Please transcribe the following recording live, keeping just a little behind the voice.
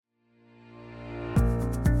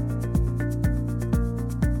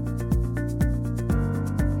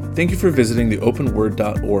Thank you for visiting the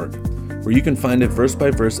openword.org, where you can find a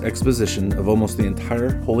verse-by-verse exposition of almost the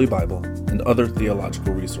entire Holy Bible and other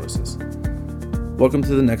theological resources. Welcome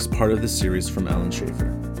to the next part of this series from Alan Schaefer.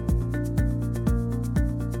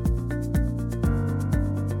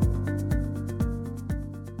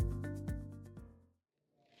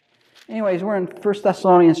 Anyways, we're in 1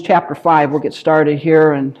 Thessalonians chapter 5. We'll get started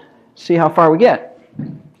here and see how far we get.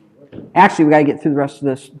 Actually, we got to get through the rest of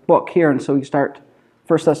this book here, and so we start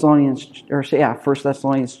 1 Thessalonians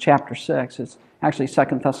chapter 6. It's actually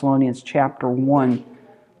 2 Thessalonians chapter 1.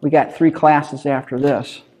 We got 3 classes after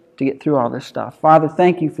this to get through all this stuff. Father,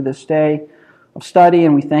 thank you for this day of study,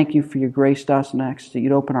 and we thank you for your grace to us next, that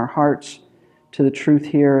you'd open our hearts to the truth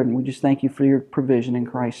here, and we just thank you for your provision in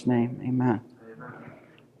Christ's name. Amen.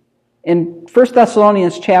 In 1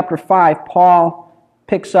 Thessalonians chapter 5, Paul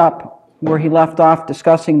picks up where he left off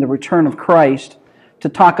discussing the return of Christ to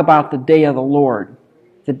talk about the day of the Lord.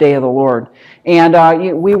 The day of the Lord.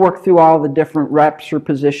 And we work through all the different rapture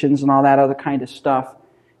positions and all that other kind of stuff.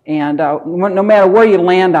 And no matter where you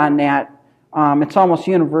land on that, it's almost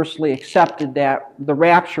universally accepted that the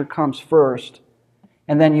rapture comes first,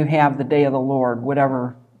 and then you have the day of the Lord,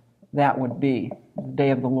 whatever that would be, the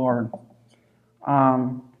day of the Lord.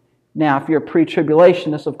 Now, if you're a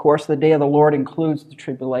pre-tribulationist, of course, the day of the Lord includes the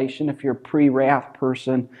tribulation. If you're a pre-wrath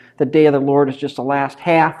person, the day of the Lord is just the last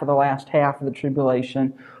half of the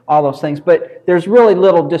tribulation, all those things. But there's really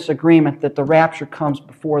little disagreement that the rapture comes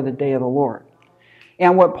before the day of the Lord.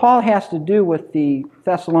 And what Paul has to do with the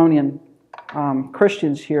Thessalonian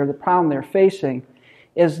Christians here, the problem they're facing,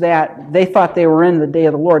 is that they thought they were in the day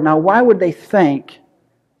of the Lord. Now, why would they think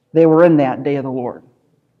they were in that day of the Lord?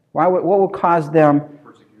 What would cause them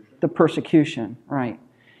the persecution, right?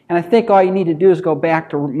 And I think all you need to do is go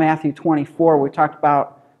back to Matthew 24. We talked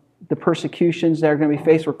about the persecutions that are going to be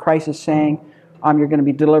faced, where Christ is saying you're going to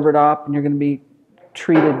be delivered up and you're going to be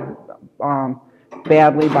treated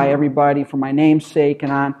badly by everybody for my name's sake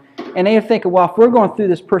and on. And they're thinking, well, if we're going through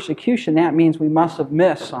this persecution, that means we must have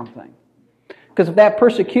missed something. Because if that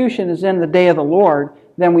persecution is in the day of the Lord,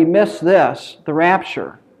 then we miss this, the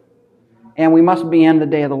rapture. And we must be in the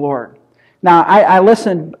day of the Lord. Now, I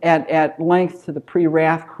listened at length to the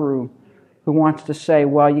pre-wrath crew who wants to say,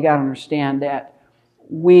 well, you got to understand that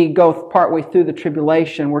we go partway through the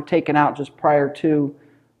tribulation. We're taken out just prior to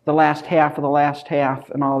the last half of the last half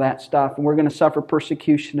and all that stuff, and we're going to suffer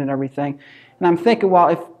persecution and everything. And I'm thinking,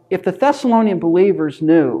 well, if the Thessalonian believers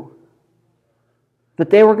knew that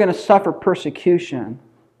they were going to suffer persecution,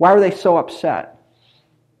 why were they so upset?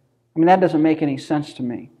 I mean, that doesn't make any sense to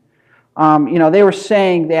me. They were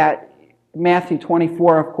saying that Matthew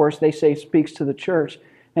 24, of course, they say speaks to the church.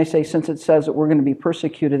 They say since it says that we're going to be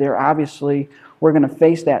persecuted there, obviously we're going to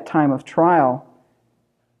face that time of trial.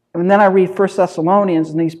 And then I read 1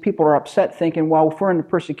 Thessalonians, and these people are upset thinking, well, if we're in the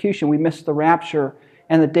persecution, we missed the rapture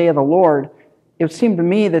and the day of the Lord. It seemed to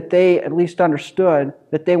me that they at least understood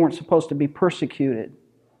that they weren't supposed to be persecuted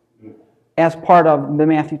as part of the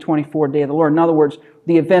Matthew 24 day of the Lord. In other words,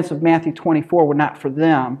 the events of Matthew 24 were not for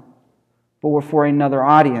them, but were for another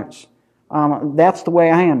audience. That's the way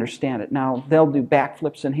I understand it. Now, they'll do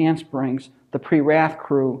backflips and handsprings, the pre-wrath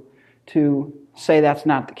crew, to say that's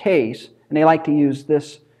not the case. And they like to use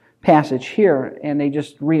this passage here, and they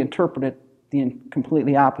just reinterpret it the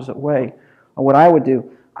completely opposite way of what I would do.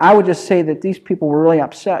 I would just say that these people were really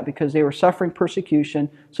upset because they were suffering persecution,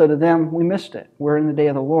 so to them, we missed it. We're in the day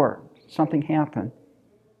of the Lord. Something happened.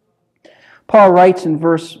 Paul writes in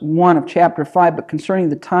verse 1 of chapter 5, but concerning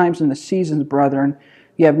the times and the seasons, brethren,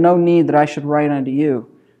 you have no need that I should write unto you.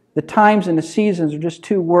 The times and the seasons are just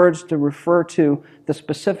 2 words to refer to the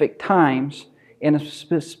specific times and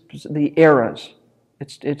the eras.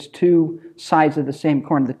 It's 2 sides of the same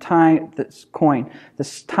coin. The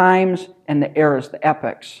times and the eras, the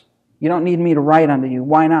epochs. You don't need me to write unto you.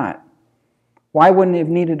 Why not? Why wouldn't they have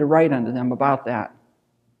needed to write unto them about that?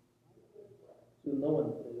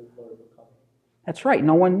 That's right.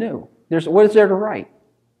 No one knew. What is there to write?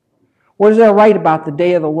 What is there to write about the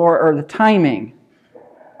day of the Lord, or the timing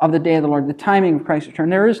of the day of the Lord, the timing of Christ's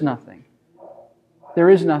return? There is nothing. There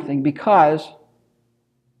is nothing, because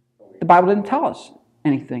the Bible didn't tell us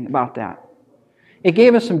anything about that. It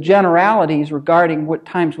gave us some generalities regarding what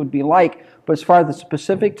times would be like, but as far as the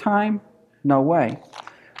specific time, no way.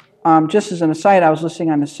 Just as an aside, I was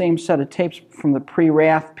listening on the same set of tapes from the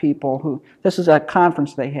pre-wrath people. This is a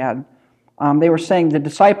conference they had. They were saying the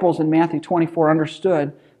disciples in Matthew 24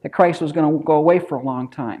 understood that Christ was going to go away for a long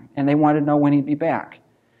time, and they wanted to know when he'd be back.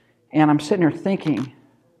 And I'm sitting there thinking,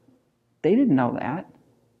 they didn't know that.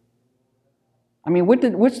 I mean,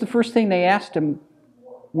 what's the first thing they asked him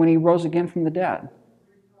when he rose again from the dead?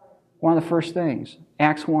 One of the first things,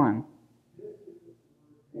 Acts 1.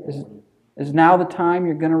 Is now the time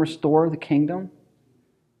you're going to restore the kingdom?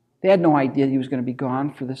 They had no idea he was going to be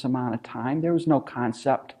gone for this amount of time. There was no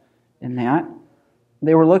concept in that.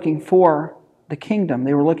 They were looking for the kingdom.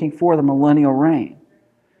 They were looking for the millennial reign.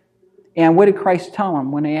 And what did Christ tell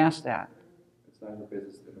them when they asked that? It's not your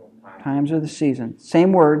business to know time. Times or the season.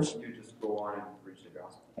 Same words. You just go on and preach the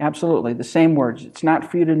gospel. Absolutely, the same words. It's not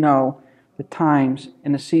for you to know the times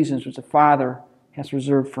and the seasons which the Father has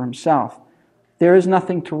reserved for Himself. There is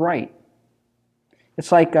nothing to write.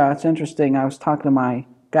 It's like, it's interesting, I was talking to my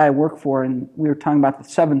guy I work for, and we were talking about the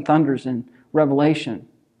seven thunders in Revelation.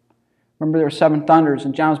 Remember there were seven thunders,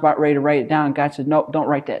 and John was about ready to write it down, and God said, no, don't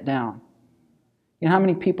write that down. You know how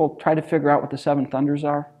many people try to figure out what the seven thunders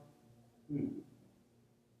are? We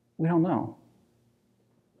don't know.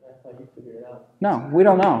 I thought you figured it out. No, we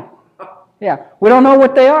don't know. Yeah, we don't know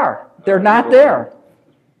what they are. They're not there.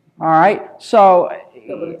 All right, so...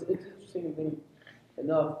 No, but it's interesting to me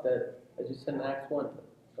enough that, as you said in Acts 1,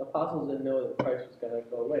 the apostles didn't know that Christ was going to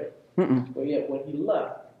go away. But yet, when He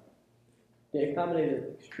left, they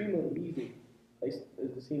accommodated extremely easy, at least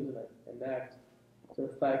as it seems in Acts, to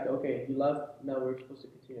the fact, okay, He left, now we're supposed to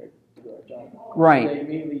continue to do our job. Right. They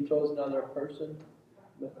immediately chose another person.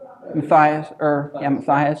 Matthias,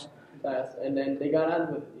 and then they got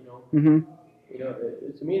on with it, Mm-hmm.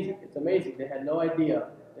 It's amazing. It's amazing. They had no idea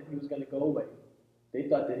that He was going to go away. They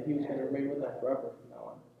thought that He was going to remain with them forever from now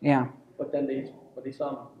on. Yeah. But then when they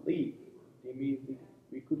saw Him leave, they immediately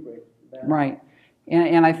recuperated from that. Right.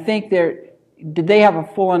 And I think did they have a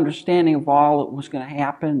full understanding of all that was going to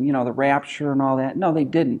happen, the rapture and all that? No, they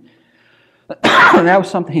didn't. That was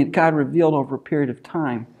something that God revealed over a period of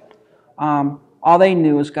time. All they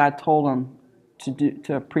knew is God told them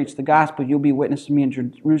to preach the gospel. You'll be witness to me in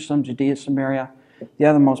Jerusalem, Judea, Samaria, the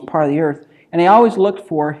othermost part of the earth. And they always looked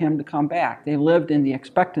for Him to come back. They lived in the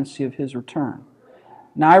expectancy of His return.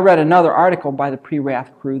 Now, I read another article by the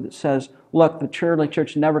pre-wrath crew that says, look, the early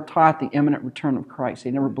church never taught the imminent return of Christ.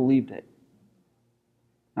 They never believed it.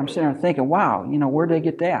 I'm sitting there thinking, wow, where did they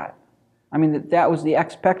get that? I mean, that was the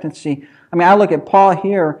expectancy. I mean, I look at Paul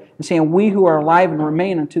here and saying, we who are alive and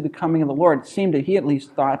remain unto the coming of the Lord. It seemed that he at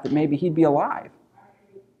least thought that maybe he'd be alive.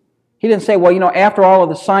 He didn't say, well, after all of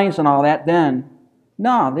the signs and all that, then.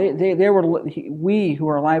 No, they were we who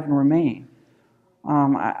are alive and remain.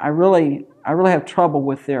 I really have trouble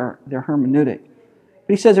with their hermeneutic.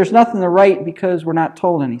 But he says there's nothing to write because we're not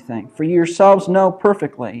told anything. For you yourselves know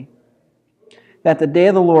perfectly that the day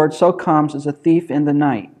of the Lord so comes as a thief in the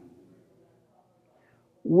night.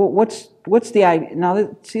 What's the idea?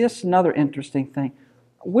 Now, see, this is another interesting thing.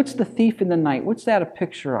 What's the thief in the night? What's that a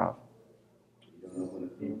picture of?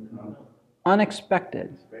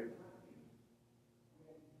 Unexpected.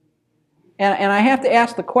 And I have to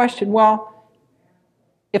ask the question, well,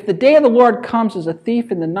 if the day of the Lord comes as a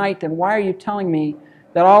thief in the night, then why are you telling me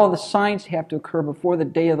that all of the signs have to occur before the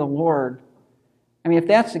day of the Lord? I mean, if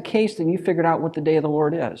that's the case, then you figured out what the day of the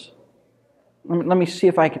Lord is. Let me see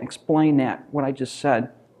if I can explain that, what I just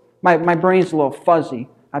said. My brain's a little fuzzy.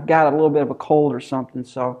 I've got a little bit of a cold or something,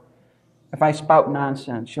 so if I spout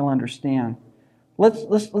nonsense, you'll understand.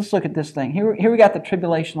 Let's look at this thing. Here we got the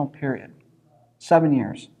tribulational period. 7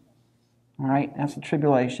 years. All right, that's the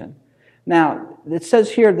tribulation. Now, it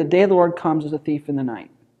says here, the day of the Lord comes as a thief in the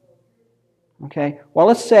night. Okay, well,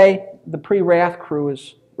 let's say the pre-wrath crew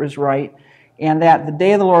is right, and that the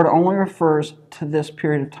day of the Lord only refers to this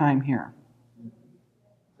period of time here.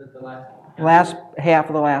 The last half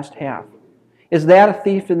of the last half. Is that a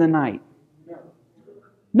thief in the night?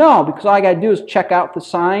 No, because all I got to do is check out the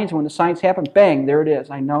signs. When the signs happen, bang, there it is.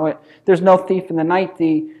 I know it. There's no thief in the night.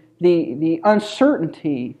 The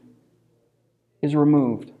uncertainty is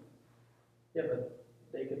removed. Yeah, but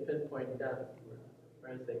they could pinpoint down.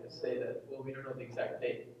 Friends, they could say that, well, we don't know the exact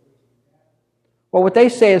date. Well, what they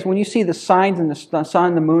say is when you see the signs in the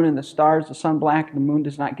sun, the moon, and the stars, the sun black, and the moon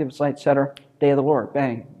does not give its light, etc., day of the Lord,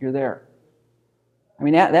 bang, you're there. I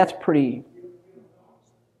mean, that's pretty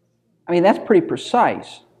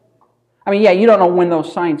precise. I mean, yeah, you don't know when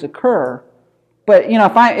those signs occur, but,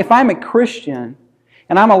 if I'm a Christian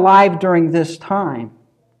and I'm alive during this time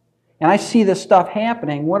and I see this stuff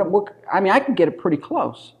happening, I can get it pretty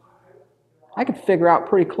close. I can figure out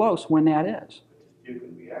pretty close when that is. You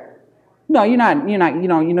can be accurate. No, you're not, you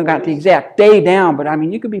don't got the exact day down, but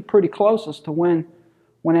you could be pretty close as to when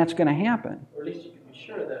that's going to happen. Or at least you can be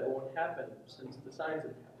sure that it won't happen since the signs have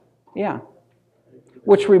happened. Yeah.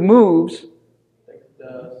 Which removes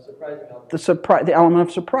the surprising element. the element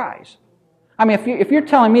of surprise. I mean, if you're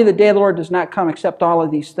telling me the day of the Lord does not come except all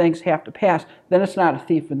of these things have to pass, then it's not a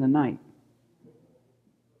thief in the night.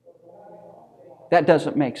 That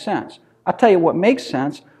doesn't make sense. I'll tell you what makes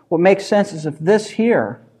sense. What makes sense is if this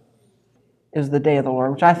here is the day of the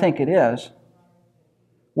Lord, which I think it is,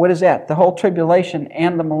 what is that? The whole tribulation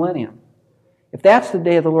and the millennium. If that's the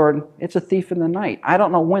day of the Lord, it's a thief in the night. I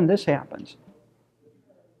don't know when this happens.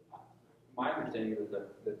 My understanding is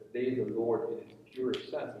that the day of the Lord, in its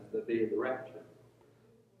purest sense, is the day of the rapture.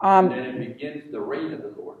 And then it begins the reign of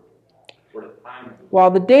the Lord. For the time of the Lord. Well,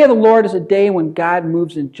 the day of the Lord is a day when God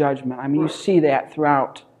moves in judgment. I mean, you see that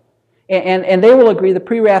throughout. And they will agree, the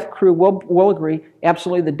pre-wrath crew will agree,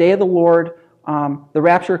 absolutely, the day of the Lord, the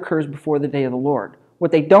rapture occurs before the day of the Lord.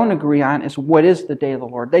 What they don't agree on is what is the day of the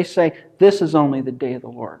Lord. They say this is only the day of the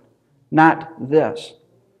Lord, not this.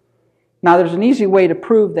 Now, there's an easy way to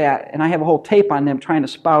prove that, and I have a whole tape on them trying to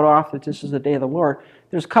spout off that this is the day of the Lord.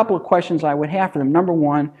 There's a couple of questions I would have for them. Number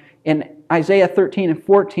one, in Isaiah 13 and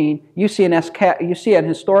 14, you see an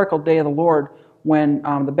historical day of the Lord when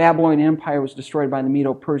the Babylonian Empire was destroyed by the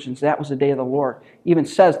Medo-Persians. That was the day of the Lord. It even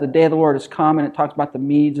says the day of the Lord has come, and it talks about the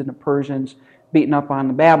Medes and the Persians beating up on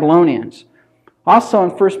the Babylonians. Also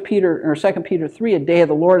in 2 Peter 3, a day of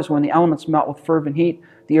the Lord is when the elements melt with fervent heat,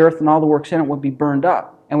 the earth and all the works in it will be burned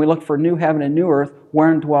up. And we look for a new heaven and new earth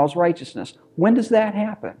wherein dwells righteousness. When does that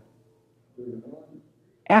happen?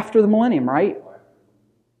 After the millennium, right?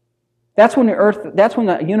 That's when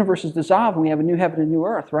the universe is dissolved and we have a new heaven and new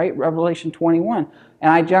earth, right? Revelation 21.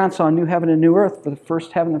 And I, John, saw a new heaven and new earth, for the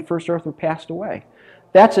first heaven and the first earth were passed away.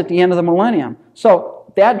 That's at the end of the millennium.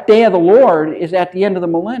 So that day of the Lord is at the end of the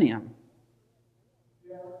millennium.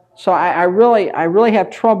 So I really have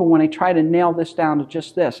trouble when I try to nail this down to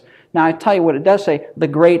just this. Now I tell you what it does say, the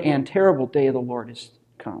great and terrible day of the Lord is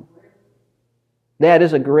come. That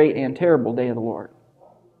is a great and terrible day of the Lord.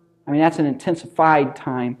 I mean, that's an intensified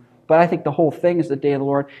time, but I think the whole thing is the day of the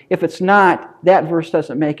Lord. If it's not, that verse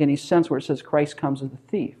doesn't make any sense where it says Christ comes as a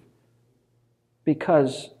thief,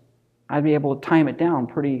 because I'd be able to time it down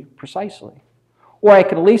pretty precisely. Or I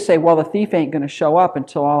could at least say, well, the thief ain't going to show up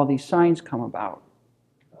until all of these signs come about.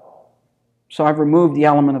 So I've removed the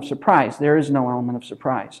element of surprise. There is no element of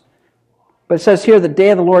surprise. But it says here, the day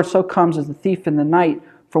of the Lord so comes as the thief in the night.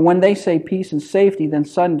 For when they say peace and safety, then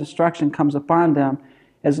sudden destruction comes upon them,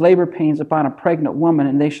 as labor pains upon a pregnant woman,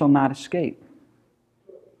 and they shall not escape.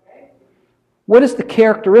 What is the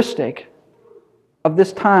characteristic of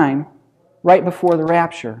this time right before the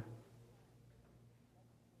rapture?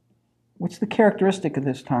 What's the characteristic of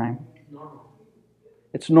this time? Normal.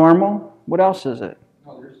 It's normal. What else is it?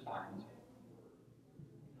 No, there's signs.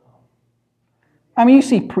 I mean, you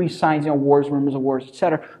see pre-signs, wars, rumors of wars,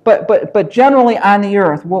 etc. But generally on the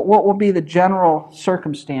earth, what will be the general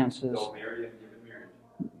circumstances? Go marry and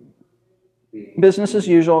give in marriage. Business as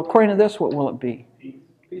usual. According to this, what will it be?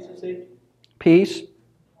 Peace and safety. Peace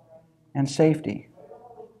and safety.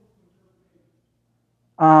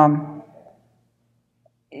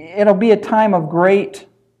 It'll be a time of great,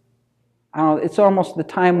 it's almost the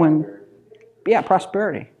time when,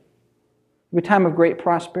 prosperity. It'll be a time of great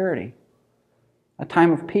prosperity. A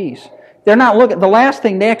time of peace. They're not looking, the last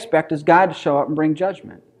thing they expect is God to show up and bring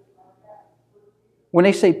judgment. When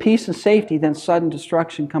they say peace and safety, then sudden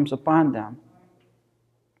destruction comes upon them.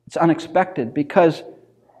 It's unexpected because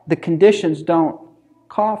the conditions don't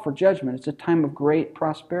call for judgment. It's a time of great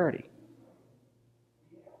prosperity.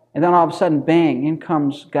 And then all of a sudden, bang, in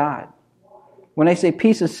comes God. When they say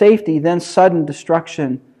peace and safety, then sudden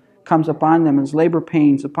destruction comes upon them as labor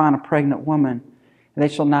pains upon a pregnant woman. And they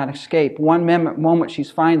shall not escape. One moment she's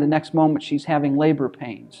fine, the next moment she's having labor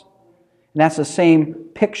pains. And that's the same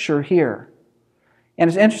picture here. And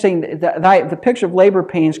it's interesting, the picture of labor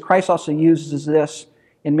pains, Christ also uses this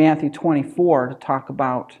in Matthew 24 to talk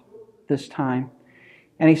about this time.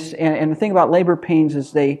 And the thing about labor pains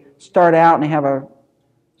is they start out and they have a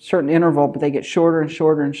certain interval, but they get shorter and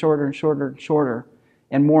shorter and shorter and shorter and shorter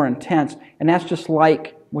and more intense. And that's just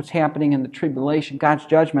like what's happening in the tribulation. God's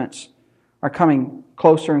judgments are coming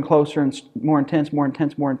closer and closer and more intense, more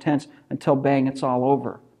intense, more intense until bang, it's all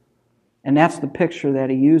over. And that's the picture that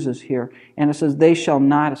he uses here. And it says, they shall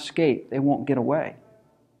not escape. They won't get away.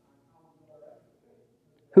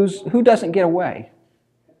 Who doesn't get away?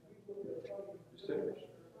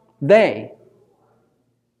 They.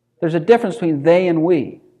 There's a difference between they and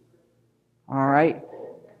we. All right?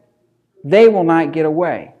 They will not get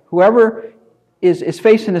away. Whoever is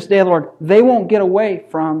facing this day of the Lord, they won't get away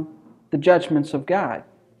from the judgments of God.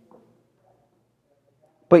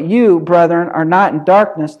 But you, brethren, are not in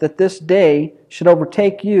darkness, that this day should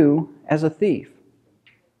overtake you as a thief.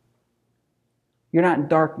 You're not in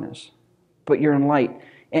darkness, but you're in light.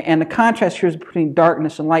 And the contrast here is between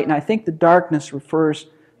darkness and light. And I think the darkness refers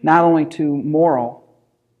not only to moral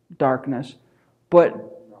darkness, but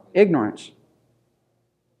ignorance.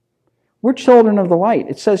 We're children of the light.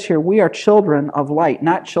 It says here, we are children of light,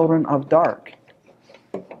 not children of dark.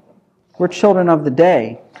 We're children of the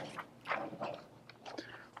day.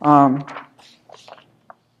 Let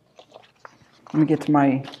me get to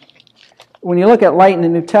my... When you look at light in the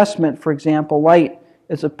New Testament, for example, light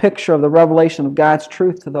is a picture of the revelation of God's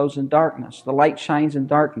truth to those in darkness. The light shines in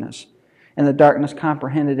darkness, and the darkness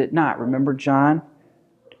comprehended it not. Remember John?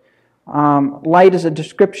 Light is a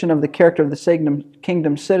description of the character of the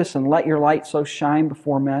kingdom citizen. Let your light so shine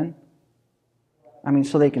before men.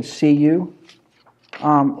 So they can see you.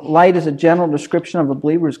 Light is a general description of a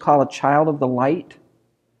believer who's called a child of the light.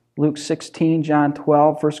 Luke 16, John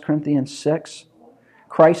 12, 1 Corinthians 6.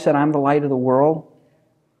 Christ said, I'm the light of the world.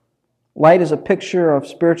 Light is a picture of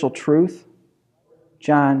spiritual truth.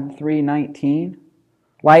 John 3:19.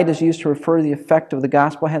 Light is used to refer to the effect of the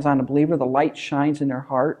gospel has on a believer. The light shines in their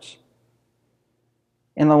hearts.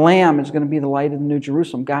 And the Lamb is going to be the light of the New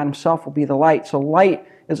Jerusalem. God Himself will be the light. So light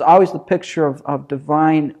is always the picture of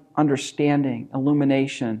divine understanding,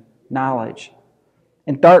 illumination, knowledge.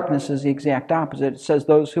 And darkness is the exact opposite. It says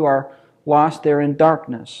those who are lost, they're in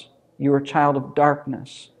darkness. You are a child of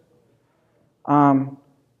darkness.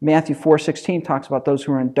 Matthew 4:16 talks about those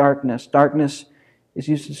who are in darkness. Darkness is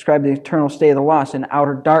used to describe the eternal state of the lost. In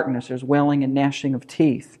outer darkness, there's wailing and gnashing of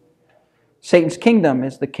teeth. Satan's kingdom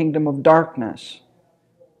is the kingdom of darkness.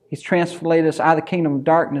 He's translated us out of the kingdom of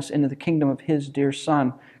darkness into the kingdom of His dear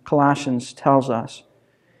Son, Colossians tells us.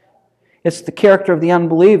 It's the character of the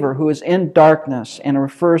unbeliever who is in darkness, and it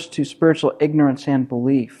refers to spiritual ignorance and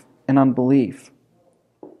unbelief.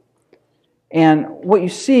 And what you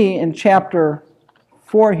see in chapter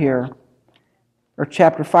 4 here, or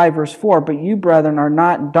chapter 5, verse 4, but you, brethren, are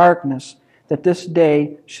not in darkness, that this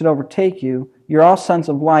day should overtake you. You're all sons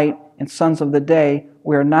of light and sons of the day.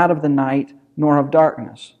 We are not of the night, nor of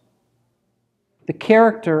darkness. The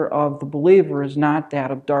character of the believer is not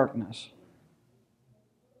that of darkness.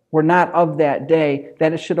 We're not of that day,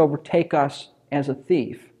 that it should overtake us as a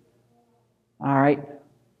thief. All right?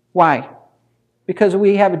 Why? Because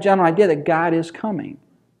we have a general idea that God is coming.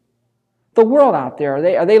 The world out there,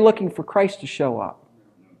 are they looking for Christ to show up?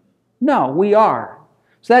 No, we are.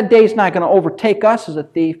 So that day's not going to overtake us as a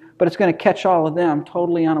thief, but it's going to catch all of them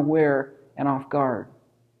totally unaware and off guard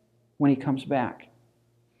when He comes back.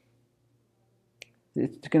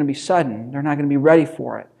 It's going to be sudden. They're not going to be ready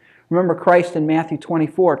for it. Remember, Christ in Matthew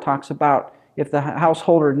 24 talks about if the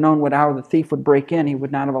householder had known what hour the thief would break in, he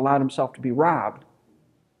would not have allowed himself to be robbed.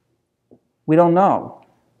 We don't know.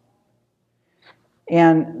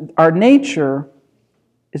 And our nature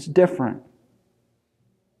is different.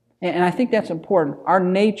 And I think that's important. Our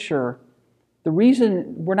nature, the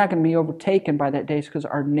reason we're not going to be overtaken by that day is because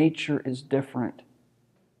our nature is different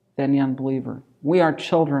than the unbeliever. We are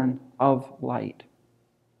children of light.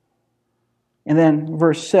 And then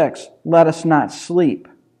verse 6, let us not sleep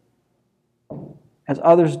as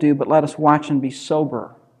others do, but let us watch and be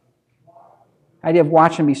sober. The idea of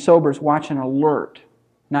watch and be sober is watch and alert,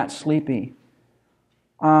 not sleepy.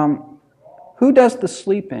 Who does the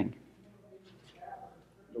sleeping?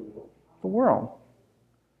 The world.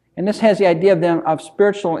 And this has the idea of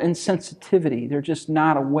spiritual insensitivity. They're just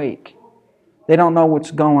not awake. They don't know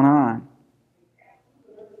what's going on.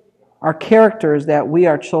 Our character is that we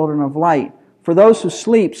are children of light. For those who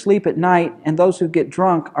sleep, sleep at night, and those who get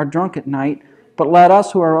drunk are drunk at night. But let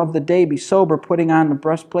us who are of the day be sober, putting on the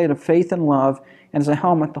breastplate of faith and love, and as a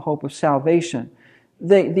helmet the hope of salvation.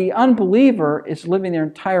 The unbeliever is living their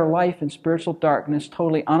entire life in spiritual darkness,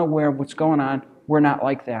 totally unaware of what's going on. We're not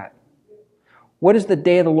like that. What is the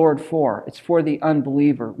day of the Lord for? It's for the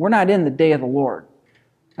unbeliever. We're not in the day of the Lord.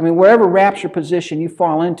 Wherever rapture position you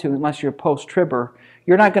fall into, unless you're post-tribber,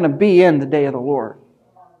 you're not going to be in the day of the Lord.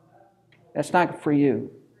 That's not for you.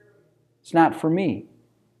 It's not for me.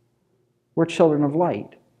 We're children of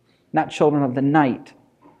light, not children of the night.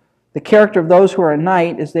 The character of those who are at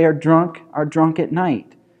night is they are drunk at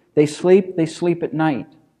night. They sleep at night.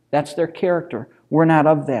 That's their character. We're not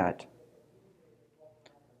of that.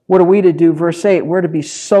 What are we to do? Verse 8, we're to be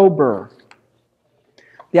sober.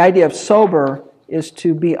 The idea of sober is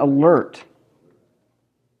to be alert.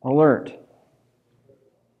 Alert.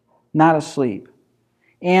 Not asleep.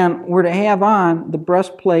 And we're to have on the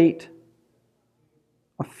breastplate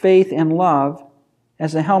of faith and love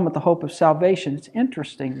as a helmet, the hope of salvation. It's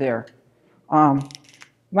interesting there. You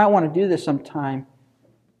might want to do this sometime.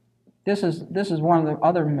 This is one of the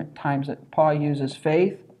other times that Paul uses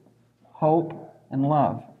faith, hope, and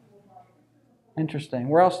love. Interesting.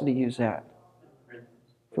 Where else did he use that?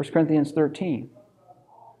 1 Corinthians 13.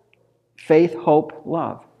 Faith, hope,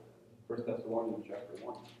 love. 1 Thessalonians chapter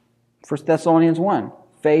 1. 1 Thessalonians 1.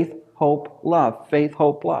 Faith, hope, love. Faith,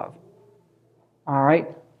 hope, love. All right?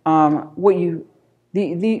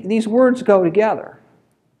 These words go together.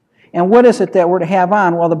 And what is it that we're to have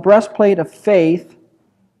on? Well, the breastplate of faith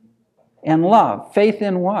and love. Faith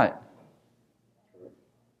in what?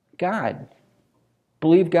 God.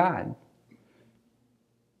 Believe God.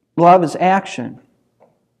 Love is action.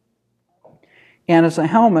 And as a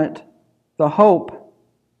helmet, the hope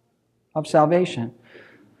of salvation.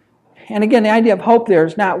 And again, the idea of hope there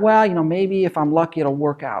is not, well, maybe if I'm lucky it'll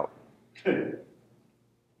work out.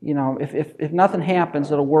 If nothing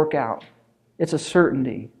happens, it'll work out. It's a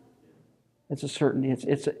certainty. It's a certainty.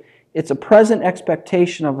 It's a present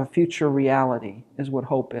expectation of a future reality is what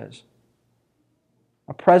hope is.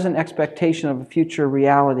 A present expectation of a future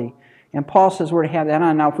reality. And Paul says we're to have that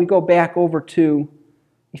on. Now, if we go back over to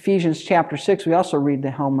Ephesians chapter 6, we also read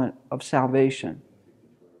the helmet of salvation,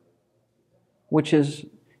 which is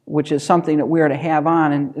something that we are to have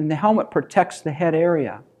on. And the helmet protects the head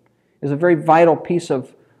area. It's a very vital piece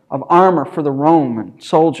of armor for the Roman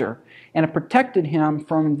soldier. And it protected him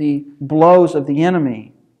from the blows of the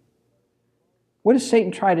enemy. What does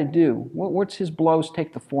Satan try to do? What's his blows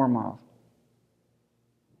take the form of?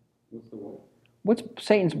 What's the word? What's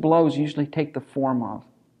Satan's blows usually take the form of?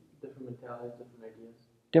 Different mentalities, different ideas.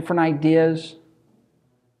 Different ideas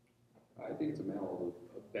I think it's a battle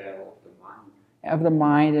of the mind. of the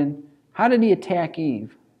mind. And how did he attack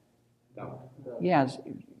Eve? No. Yeah,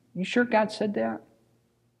 you sure God said that?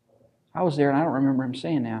 I was there and I don't remember him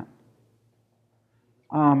saying that.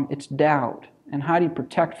 It's doubt. And how do you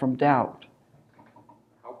protect from doubt?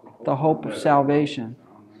 The hope of salvation.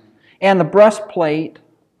 And the breastplate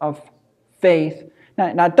of faith.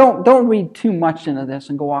 Now don't read too much into this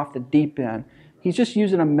and go off the deep end. He's just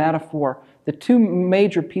using a metaphor. The two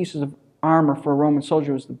major pieces of armor for a Roman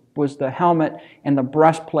soldier was the helmet and the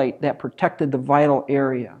breastplate that protected the vital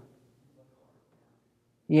area.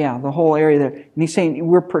 Yeah, the whole area there. And he's saying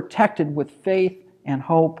we're protected with faith and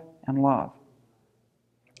hope and love.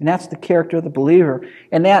 And that's the character of the believer.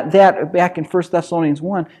 And that back in 1 Thessalonians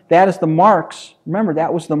 1, that is the marks. Remember,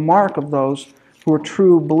 that was the mark of those who are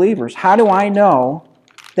true believers. How do I know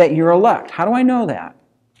that you're elect? How do I know that?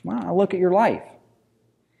 Well, I look at your life.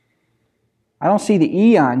 I don't see the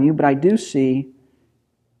E on you, but I do see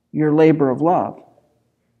your labor of love.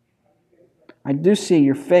 I do see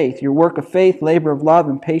your faith, your work of faith, labor of love,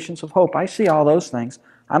 and patience of hope. I see all those things.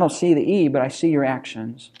 I don't see the E, but I see your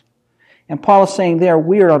actions. And Paul is saying there,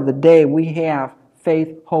 we are of the day, we have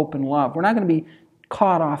faith, hope, and love. We're not going to be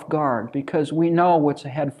caught off guard because we know what's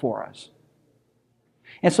ahead for us.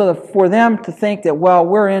 And so for them to think that, well,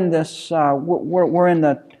 we're in this, we're in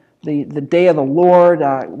the day of the Lord,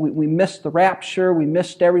 we missed the rapture, we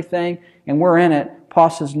missed everything, and we're in it.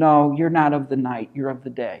 Paul says, no, you're not of the night, you're of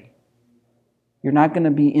the day. You're not going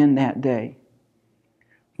to be in that day.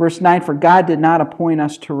 Verse 9, for God did not appoint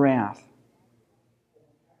us to wrath,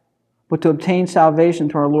 but to obtain salvation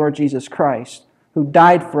through our Lord Jesus Christ, who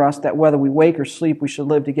died for us, that whether we wake or sleep, we should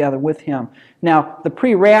live together with Him. Now, the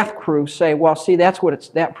pre-wrath crew say, well, see,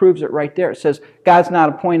 that proves it right there. It says, God's not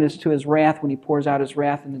appointed us to His wrath when He pours out His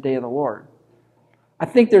wrath in the day of the Lord. I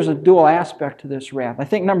think there's a dual aspect to this wrath. I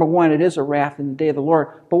think, number one, it is a wrath in the day of the Lord.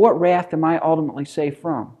 But what wrath am I ultimately saved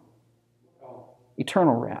from?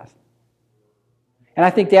 Eternal wrath. And I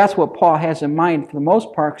think that's what Paul has in mind for the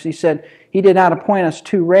most part, because he said, He did not appoint us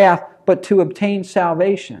to wrath, but to obtain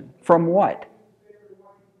salvation. From what?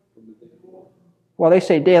 Well, they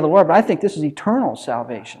say day of the Lord, but I think this is eternal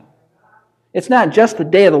salvation. It's not just the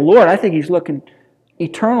day of the Lord. I think He's looking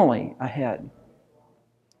eternally ahead.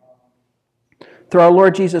 Through our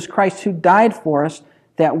Lord Jesus Christ, who died for us,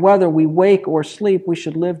 that whether we wake or sleep, we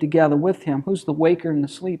should live together with Him. Who's the waker and the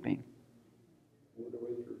sleeping?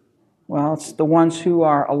 Well, it's the ones who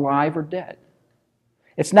are alive or dead.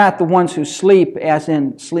 It's not the ones who sleep as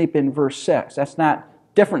in sleep in verse 6. That's not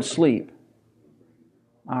different sleep.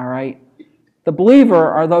 All right? The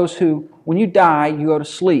believer are those who, when you die, you go to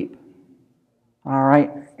sleep. All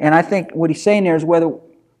right? And I think what he's saying there is whether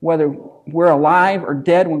we're alive or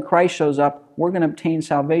dead when Christ shows up, we're going to obtain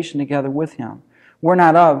salvation together with Him. We're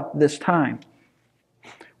not of this time.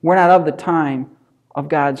 We're not of the time of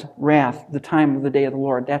God's wrath, the time of the day of the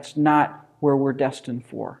Lord. That's not where we're destined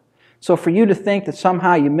for. So for you to think that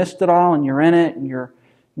somehow you missed it all and you're in it and you're...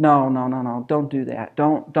 No. Don't do that.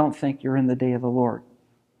 Don't think you're in the day of the Lord.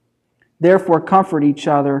 Therefore, comfort each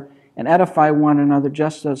other and edify one another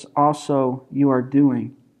just as also you are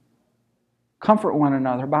doing. Comfort one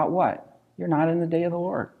another about what? You're not in the day of the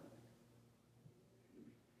Lord.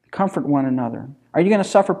 Comfort one another. Are you going to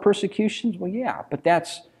suffer persecutions? Well, yeah, but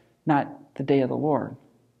that's not the day of the Lord.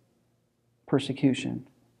 Persecution.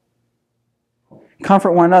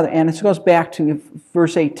 Comfort one another. And this goes back to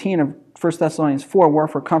verse 18 of 1 Thessalonians 4,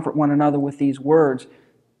 wherefore comfort one another with these words.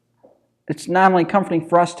 It's not only comforting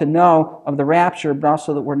for us to know of the rapture, but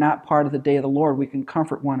also that we're not part of the day of the Lord. We can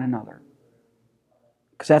comfort one another.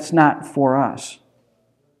 Because that's not for us.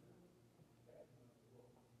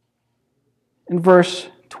 In verse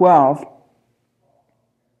 12,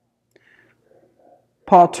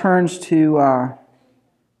 Paul turns to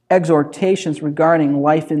exhortations regarding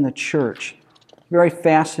life in the church. Very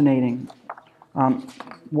fascinating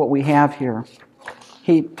what we have here.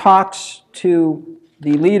 He talks to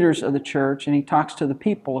the leaders of the church and he talks to the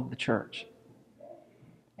people of the church.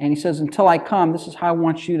 And he says, until I come, this is how I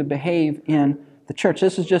want you to behave in the church.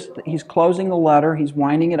 This is just, he's closing the letter, he's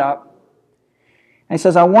winding it up. And he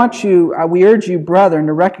says, we urge you, brethren,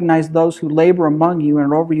 to recognize those who labor among you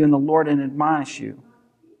and are over you in the Lord and admonish you.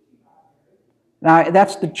 Now,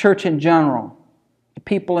 that's the church in general, the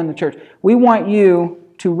people in the church. We want you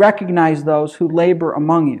to recognize those who labor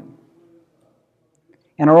among you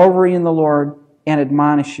and are over you in the Lord and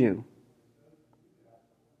admonish you.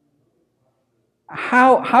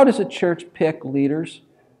 How does a church pick leaders?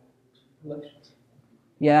 Elections.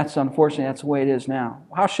 Yeah, unfortunately, that's the way it is now.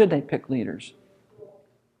 How should they pick leaders?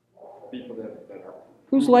 People that are.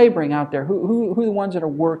 Who's laboring out there? Who are the ones that are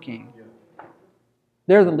working?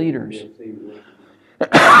 They're the leaders.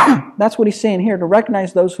 That's what he's saying here, to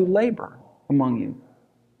recognize those who labor among you.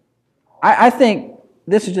 I think,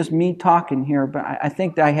 this is just me talking here, but I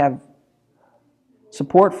think that I have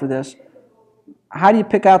support for this. How do you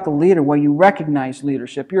pick out the leader? Well, you recognize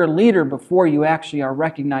leadership. You're a leader before you actually are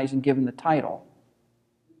recognized and given the title.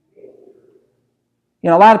 You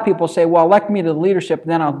know, a lot of people say, well, elect me to the leadership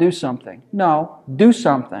and then I'll do something. No, do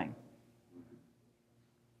something.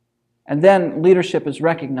 And then leadership is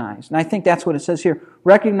recognized. And I think that's what it says here.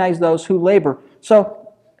 Recognize those who labor.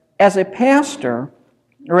 So, as a pastor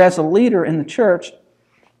or as a leader in the church,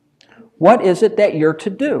 what is it that you're to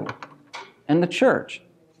do in the church?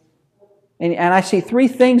 And I see three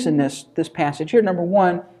things in this passage here. Number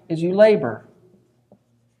one is you labor.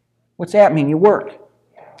 What's that mean? You work.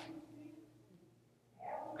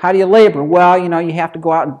 How do you labor? Well, you have to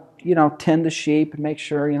go out and, tend the sheep and make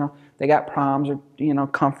sure, they got problems or,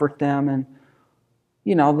 comfort them and,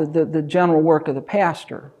 the general work of the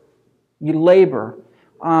pastor. You labor.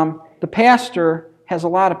 The pastor has a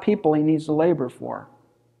lot of people he needs to labor for.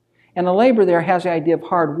 And the labor there has the idea of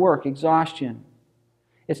hard work, exhaustion.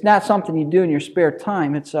 It's not something you do in your spare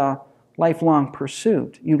time. It's a lifelong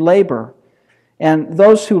pursuit. You labor. And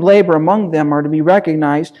those who labor among them are to be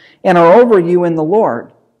recognized and are over you in the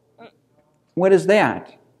Lord. What is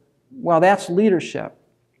that? Well, that's leadership.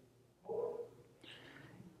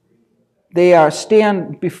 They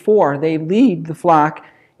stand before, they lead the flock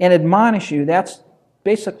and admonish you. That's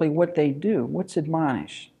basically what they do. What's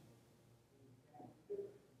admonish?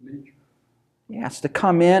 Yeah, it's to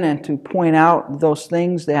come in and to point out those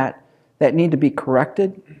things that need to be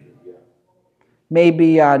corrected.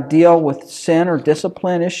 Maybe deal with sin or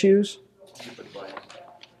discipline issues.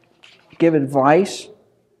 Give advice.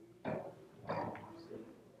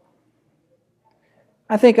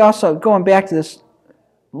 I think also, going back to this,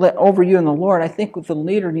 over you in the Lord, I think what the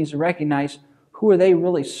leader needs to recognize, who are they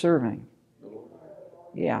really serving?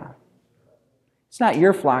 Yeah. It's not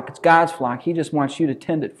your flock, it's God's flock. He just wants you to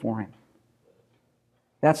tend it for Him.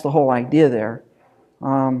 That's the whole idea there.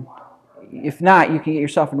 If not, you can get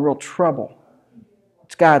yourself in real trouble.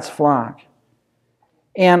 It's God's flock.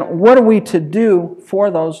 And what are we to do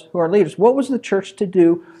for those who are leaders? What was the church to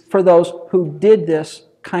do for those who did this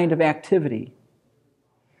kind of activity?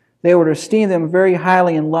 They were to esteem them very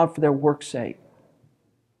highly and love for their work's sake.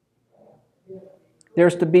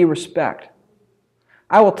 There's to be respect.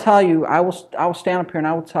 I will tell you, I will stand up here and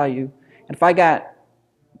I will tell you, and if I got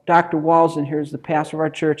Dr. Walls in here as the pastor of our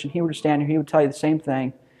church and he were to stand here, he would tell you the same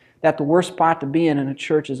thing, that the worst spot to be in a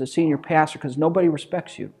church is a senior pastor because nobody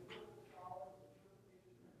respects you.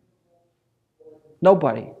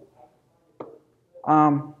 Nobody.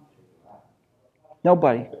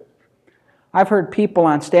 Nobody. I've heard people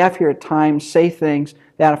on staff here at times say things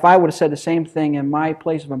that if I would have said the same thing in my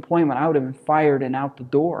place of employment, I would have been fired and out the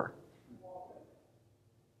door.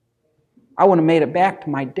 I wouldn't have made it back to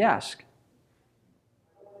my desk.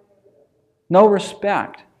 No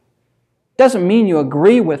respect. Doesn't mean you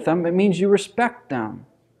agree with them, it means you respect them.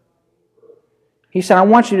 He said, I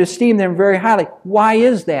want you to esteem them very highly. Why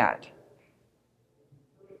is that?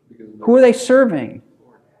 Who are they serving?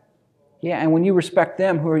 Yeah, and when you respect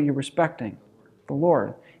them, who are you respecting? The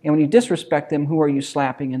Lord. And when you disrespect them, who are you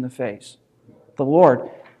slapping in the face? The Lord.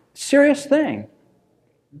 Serious thing.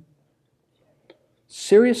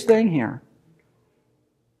 Serious thing here.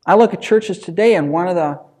 I look at churches today, and one of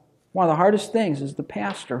the hardest things is the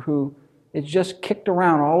pastor who is just kicked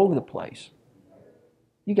around all over the place.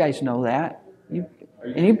 You guys know that.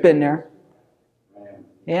 You've been there.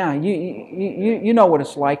 Yeah, you know what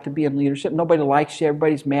it's like to be in leadership. Nobody likes you.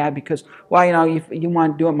 Everybody's mad because, well, you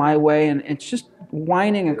want to do it my way, and it's just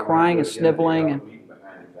whining and crying and sniveling. And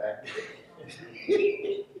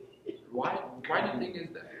Why do you think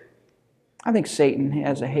is that? I think Satan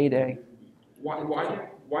has a heyday. Why do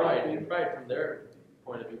you think right from their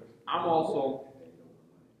point of view? I'm also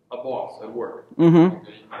a boss at work. Mm-hmm.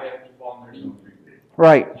 I have people underneath me.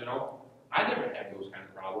 Right. I never had those kind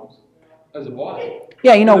of problems as a boss.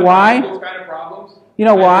 Yeah, you know why? Those kind of problems. You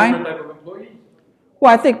know why? Different type of employees.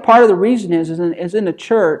 Well, I think part of the reason is in the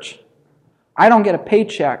church, I don't get a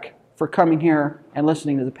paycheck for coming here and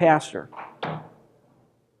listening to the pastor.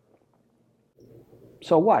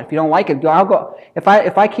 So what? If you don't like it, I'll go. If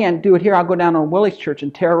I can't do it here, I'll go down to Willie's church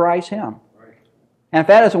and terrorize him. Right. And if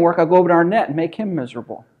that doesn't work, I'll go over to Arnett and make him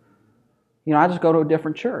miserable. I just go to a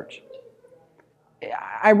different church.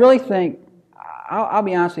 I really think, I'll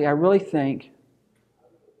be honest with you, I really think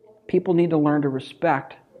people need to learn to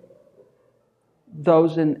respect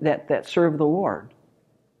those that serve the Lord.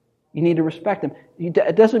 You need to respect them.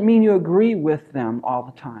 It doesn't mean you agree with them all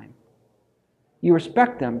the time. You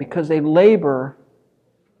respect them because they labor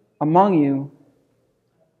among you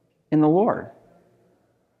in the Lord.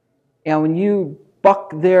 And when you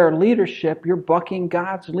buck their leadership, you're bucking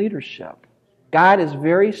God's leadership. God is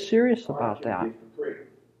very serious about that.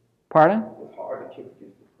 Pardon? It's hard to kick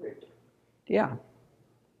against the prick. Yeah.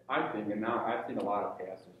 I think, and now I've seen a lot of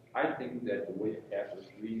pastors, I think that the way a pastor is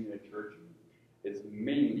treated in a church is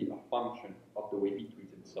mainly a function of the way he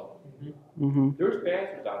treats himself. Mm-hmm. There's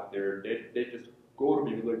pastors out there that they just go to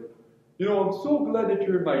me like, I'm so glad that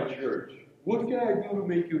you're in my church. What can I do to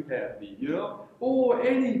make you happy? Oh,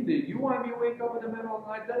 anything. You want me to wake up in the middle of the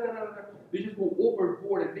night? Da, da, da, da. They just go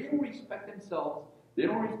overboard and they don't respect themselves. They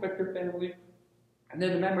don't respect their family. And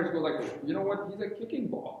then the members go like, you know what? He's a kicking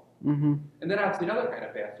ball. Mm-hmm. And then I've seen other kind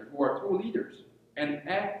of pastors who are true leaders and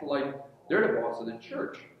act like they're the boss of the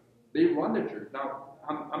church. They run the church. Now,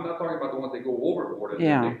 I'm not talking about the ones that go overboard as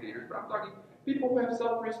dictators, but I'm talking people who have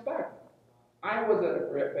self-respect. I was at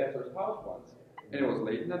a pastor's house once, and it was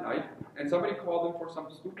late in the night, and somebody called them for some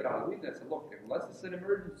stupid odd reason. I said, look, unless it's an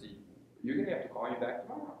emergency, you're going to have to call me back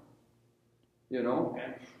tomorrow.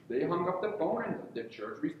 And they hung up the phone, and the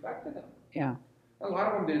church respected them. Yeah. A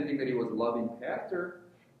lot of them didn't think that he was a loving pastor,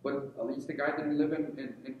 but at least the guy didn't live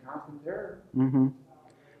in constant terror. Mm-hmm.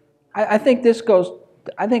 I think this goes,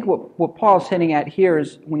 I think what Paul's hinting at here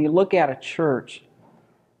is when you look at a church,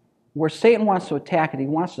 where Satan wants to attack it, he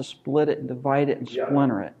wants to split it and divide it and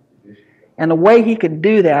splinter it. And the way he can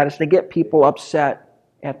do that is to get people upset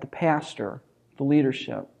at the pastor, the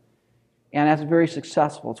leadership. And that's very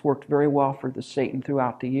successful. It's worked very well for the Satan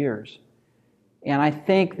throughout the years. And I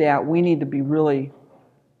think that we need to be really,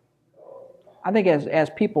 I think as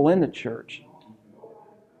people in the church,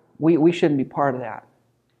 we shouldn't be part of that.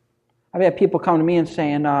 I've had people come to me and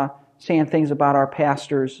saying things about our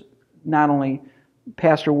pastors, not only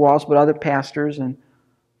Pastor Walls, but other pastors. And,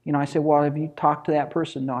 I say, well, have you talked to that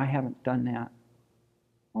person? No, I haven't done that.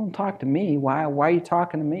 Well, don't talk to me. Why are you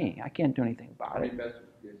talking to me? I can't do anything about it. How many pastors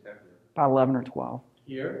do you have here? About 11 or 12.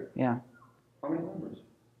 Here? Yeah. How many members?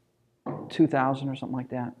 2,000 or something like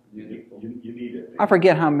that. You need it. I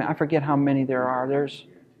forget how many there are. There's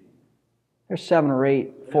 7 or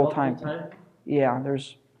 8 full-time. Yeah,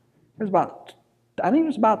 there's about, I think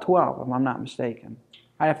there's about 12 if I'm not mistaken.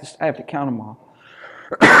 I have to count them all.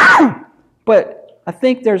 But I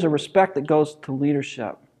think there's a respect that goes to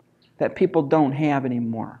leadership that people don't have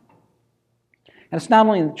anymore. And it's not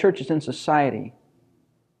only in the church, it's in society.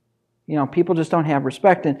 People just don't have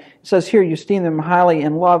respect. And it says here, you esteem them highly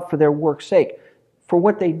in love for their work's sake. For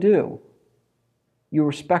what they do, you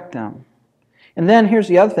respect them. And then here's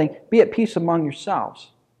the other thing, be at peace among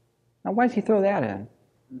yourselves. Now, why does he throw that in?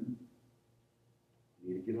 You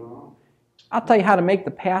need to get along. I'll tell you how to make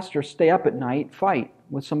the pastor stay up at night, fight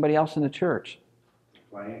with somebody else in the church.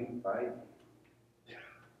 Playing, fight.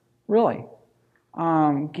 Really.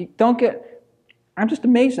 I'm just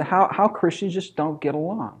amazed at how Christians just don't get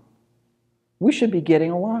along. We should be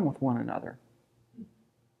getting along with one another.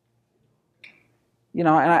 And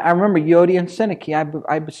I remember Yodi and Seneca,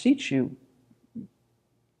 I beseech you,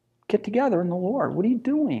 get together in the Lord. What are you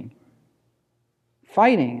doing?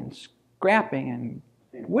 Fighting and scrapping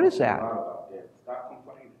and what is that? Stop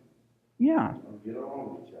complaining. Yeah. Get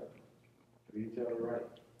along with each other. Treat each other right.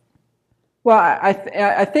 Well,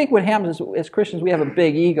 I think what happens is, as Christians, we have a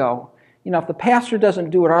big ego. If the pastor doesn't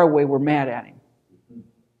do it our way, we're mad at him.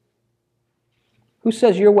 Who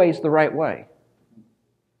says your way is the right way?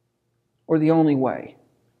 Or the only way?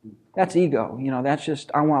 That's ego. That's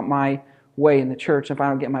just, I want my way in the church. If I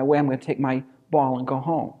don't get my way, I'm going to take my ball and go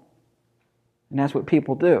home. And that's what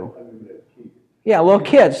people do. Yeah, little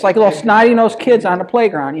kids, like little snotty-nosed kids on the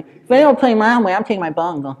playground. If they don't play my way, I'm taking my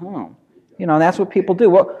ball and go home. That's what people do.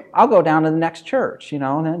 Well, I'll go down to the next church,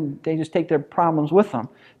 and then they just take their problems with them.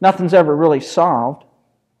 Nothing's ever really solved.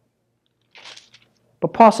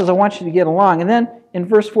 But Paul says, I want you to get along. And then in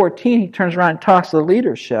verse 14, he turns around and talks to the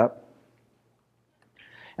leadership.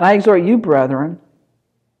 And I exhort you, brethren,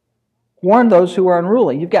 warn those who are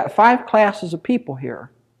unruly. You've got 5 classes of people here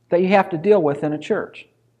that you have to deal with in a church.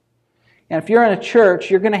 And if you're in a church,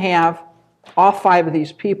 you're going to have all 5 of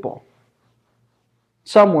these people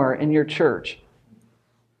somewhere in your church.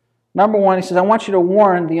 Number 1, he says, I want you to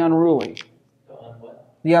warn the unruly.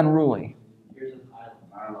 The unruly. Here's an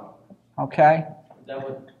idol. Okay? Is that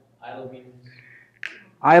what idol means?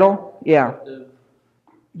 Idol? Yeah.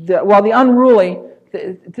 The unruly,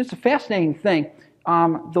 this is a fascinating thing.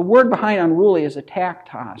 The word behind unruly is a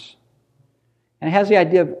taktos. And it has the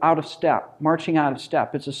idea of out of step, marching out of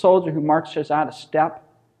step. It's a soldier who marches out of step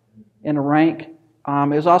in a rank. It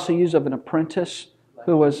was also used of an apprentice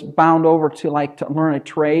who was bound over to learn a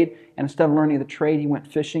trade, and instead of learning the trade, he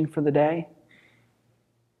went fishing for the day.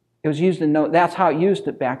 It was used that's how it used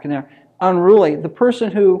it back in there. Unruly, the person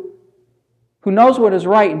who knows what is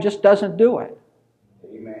right and just doesn't do it.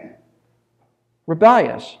 Amen.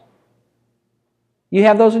 Rebellious. You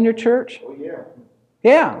have those in your church? Oh, yeah.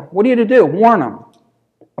 Yeah. What are you to do? Warn them.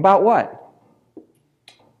 About what?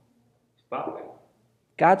 Stop it.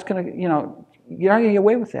 God's going to, you're not going to get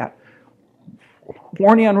away with that.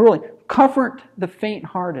 Warn the unruly. Comfort the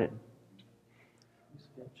faint-hearted.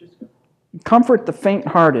 Comfort the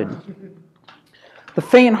faint-hearted. The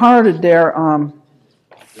faint-hearted, they're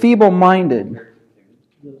feeble-minded.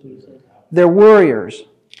 They're worriers.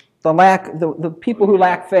 The people who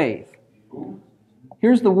lack faith.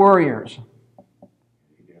 Here's the worriers.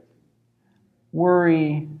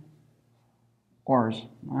 Worry,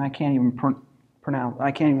 I can't even pronounce.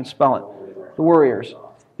 I can't even spell it. The worriers.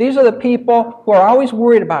 These are the people who are always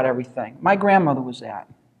worried about everything. My grandmother was that.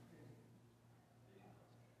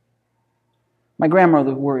 My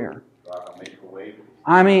grandmother was a worrier.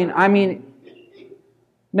 I mean,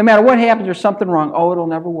 no matter what happens, there's something wrong. Oh, it'll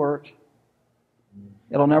never work.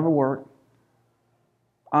 It'll never work.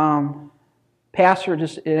 Pastor,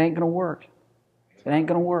 it ain't going to work. It ain't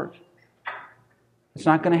going to work. It's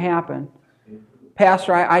not going to happen.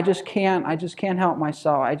 Pastor, I just can't help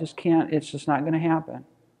myself. I just can't. It's just not going to happen.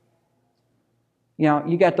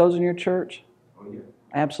 You got those in your church? Oh, yeah.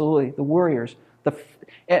 Absolutely. The worriers.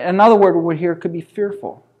 Another word we would hear could be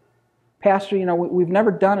fearful. Pastor, we've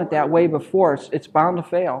never done it that way before. It's bound to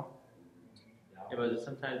fail. Yeah, but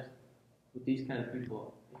sometimes with these kind of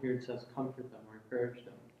people, here it says comfort them or encourage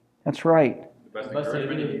them. That's right. The best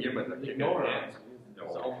encouragement you can give is a kick in the hands.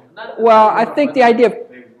 Well, I think the idea of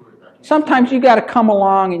sometimes you got to come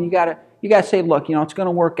along and you got to say, look, it's going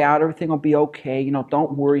to work out. Everything will be okay.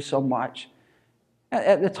 Don't worry so much.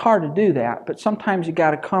 It's hard to do that, but sometimes you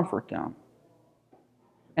got to comfort them.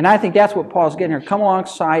 And I think that's what Paul's getting here. Come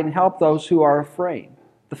alongside and help those who are afraid,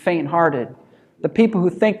 the faint-hearted, the people who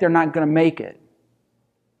think they're not going to make it.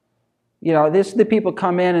 This is the people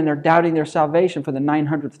come in and they're doubting their salvation for the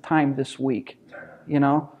 900th time this week.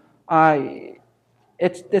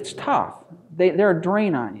 It's tough. They're a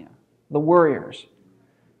drain on you, the worriers.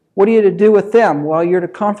 What are you to do with them? Well, you're to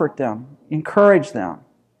comfort them, encourage them.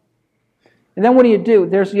 And then what do?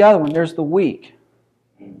 There's the other one. There's the weak.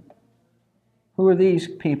 Who are these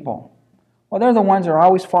people? Well, they're the ones that are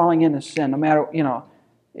always falling into sin. No matter,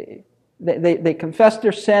 they confess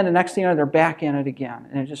their sin, and next thing you know, they're back in it again.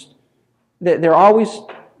 And they're always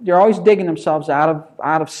digging themselves out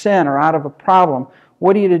of sin or out of a problem.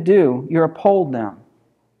 What are you to do? You uphold them.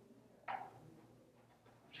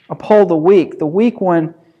 Uphold the weak. The weak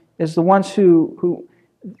one is the ones who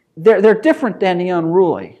they're different than the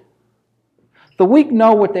unruly. The weak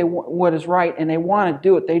know what is right and they want to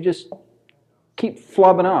do it. They just keep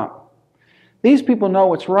flubbing up. These people know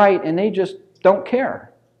what's right and they just don't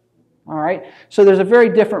care. All right? So there's a very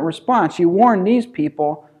different response. You warn these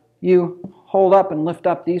people, you hold up and lift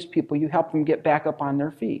up these people, you help them get back up on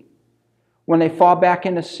their feet. When they fall back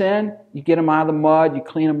into sin, you get them out of the mud, you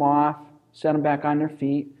clean them off, set them back on their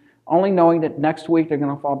feet, only knowing that next week they're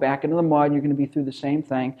going to fall back into the mud, you're going to be through the same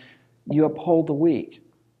thing. You uphold the weak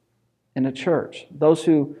in the church. Those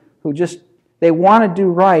who just, They want to do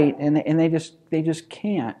right, and they just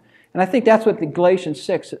can't. And I think that's what the Galatians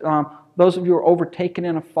 6, those of you who are overtaken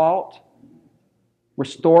in a fault,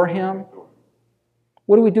 restore him.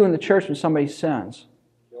 What do we do in the church when somebody sins?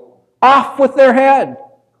 Off with their head.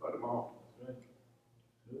 Cut them off.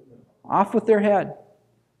 Off with their head.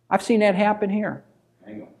 I've seen that happen here.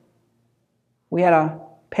 Hang on. We had a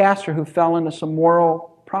pastor who fell into some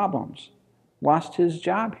moral problems, lost his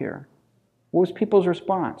job here. What was people's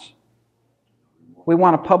response? We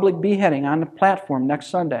want a public beheading on the platform next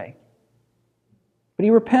Sunday. But he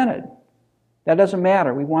repented. That doesn't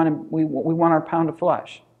matter. We want him, we want our pound of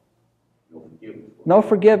flesh. No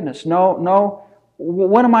forgiveness. No.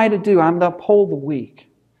 What am I to do? I'm to uphold the weak.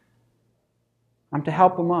 I'm to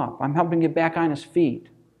help him up. I'm helping him get back on his feet.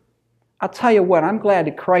 I'll tell you what, I'm glad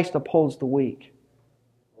that Christ upholds the weak.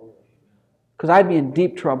 Because I'd be in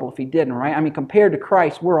deep trouble if he didn't, right? I mean, compared to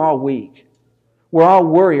Christ, we're all weak. We're all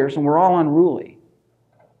warriors and we're all unruly.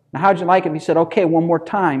 Now, how'd you like it if he said, okay, one more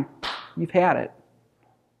time, you've had it?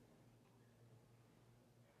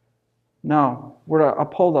 No, we're to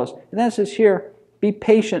uphold those. And then it says here, be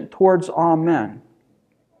patient towards all men.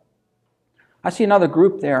 I see another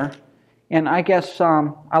group there, and I guess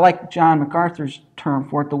I like John MacArthur's term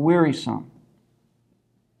for it, the wearisome.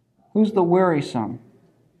 Who's the wearisome?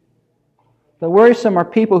 The wearisome are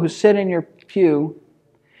people who sit in your pew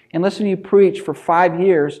and listen to you preach for 5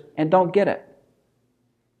 years and don't get it.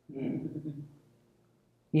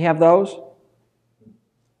 You have those?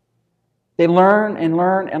 They learn and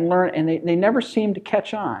learn and learn, and they never seem to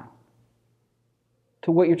catch on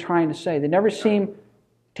to what you're trying to say. They never seem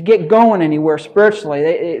to get going anywhere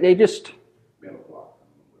spiritually. They just...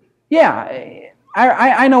 Yeah,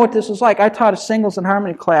 I know what this is like. I taught a singles and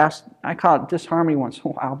harmony class. I call it disharmony once in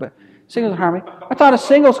a while, but singles and harmony. I taught a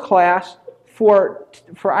singles class for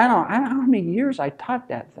I don't know how many years I taught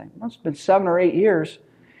that thing. It must have been 7 or 8 years.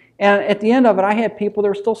 And at the end of it, I had people that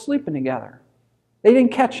were still sleeping together. They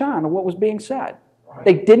didn't catch on to what was being said.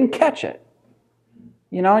 They didn't catch it.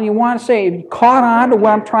 You know, and you want to say, have you caught on to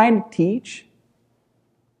what I'm trying to teach?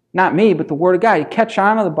 Not me, but the Word of God. You catch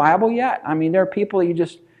on to the Bible yet? I mean, there are people that you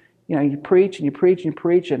just, you know, you preach and you preach and you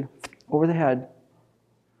preach and over the head.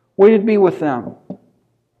 What did it be with them?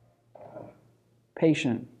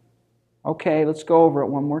 Patient. Okay, let's go over it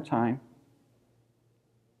one more time.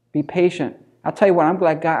 Be patient. I'll tell you what, I'm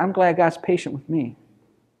glad God's patient with me.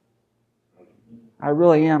 I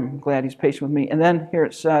really am glad He's patient with me. And then here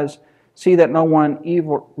it says, see that no one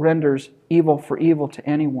renders evil for evil to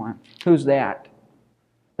anyone. Who's that?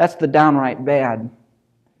 That's the downright bad.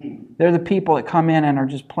 They're the people that come in and are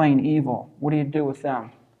just plain evil. What do you do with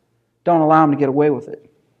them? Don't allow them to get away with it.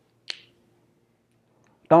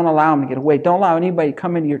 Don't allow them to get away. Don't allow anybody to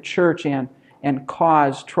come into your church and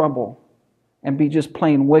cause trouble and be just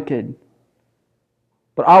plain wicked.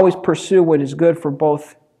 But always pursue what is good for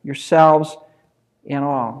both yourselves and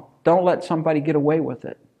all. Don't let somebody get away with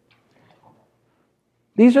it.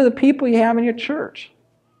 These are the people you have in your church.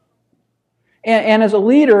 And as a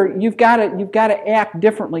leader, you've got to act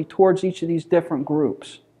differently towards each of these different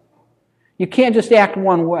groups. You can't just act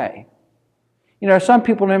one way. You know, some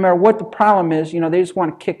people, no matter what the problem is, you know, they just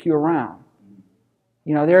want to kick you around.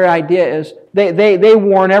 You know, their idea is they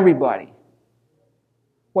warn everybody.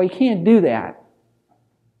 Well, you can't do that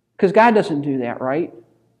because God doesn't do that, right?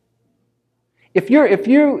 If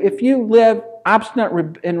you live in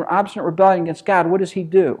obstinate rebellion against God, what does He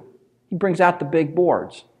do? He brings out the big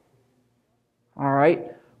boards. All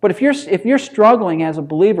right? But if you're struggling as a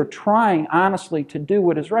believer, trying honestly to do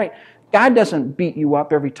what is right, God doesn't beat you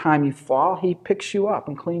up every time you fall. He picks you up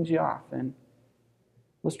and cleans you off. And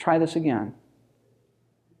let's try this again.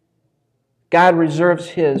 God reserves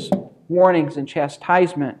His warnings and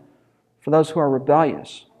chastisement for those who are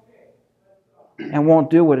rebellious and won't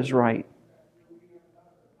do what is right.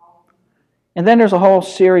 And then there's a whole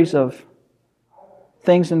series of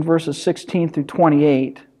things in verses 16 through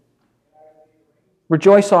 28.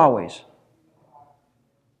 Rejoice always.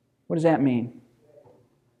 What does that mean?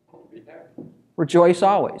 Rejoice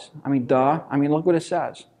always. I mean, duh. I mean, look what it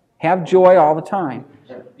says. Have joy all the time.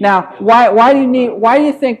 Now, why do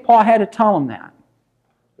you think Paul had to tell them that?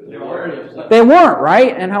 They weren't,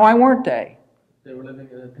 right? And how weren't they? They were living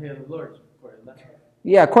in the day of the Lord.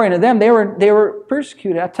 Yeah, according to them, they were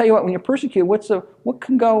persecuted. I'll tell you what, when you're persecuted, what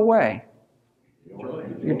can go away?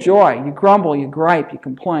 Your joy. You grumble, you gripe, you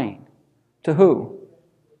complain. To who?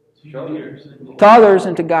 To others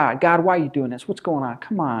and to God. God, why are you doing this? What's going on?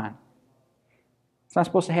 Come on. It's not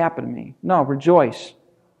supposed to happen to me. No, rejoice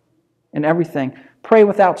in everything. Pray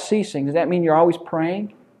without ceasing. Does that mean you're always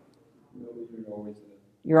praying?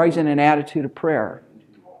 You're always in an attitude of prayer.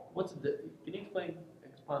 Can you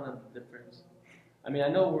expound on the difference? I mean, I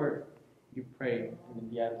know where you pray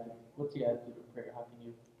and the attitude. What's the attitude of prayer? How can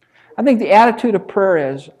you? I think the attitude of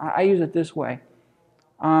prayer is, I use it this way.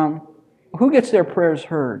 Who gets their prayers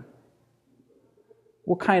heard?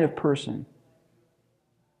 What kind of person?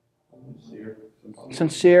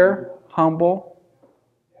 Sincere, humble,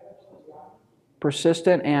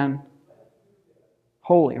 persistent, and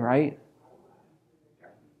holy, right?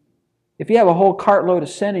 If you have a whole cartload of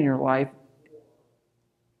sin in your life,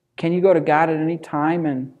 can you go to God at any time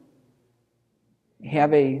and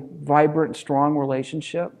have a vibrant, strong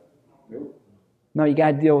relationship? No, you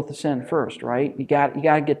got to deal with the sin first, right? You got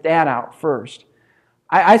to get that out first.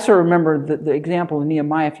 I sort of remember the example of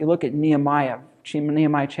Nehemiah. If you look at Nehemiah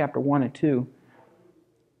chapter 1 and 2,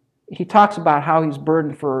 he talks about how he's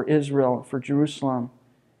burdened for Israel, for Jerusalem.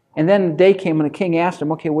 And then the day came when the king asked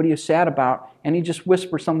him, okay, what are you sad about? And he just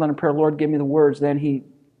whispered something in prayer, Lord, give me the words.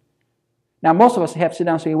 Now most of us have to sit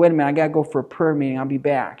down and say, wait a minute, I got to go for a prayer meeting, I'll be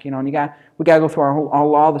back. And we got to go through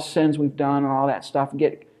all the sins we've done and all that stuff and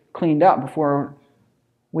get cleaned up before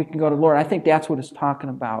we can go to the Lord. I think that's what it's talking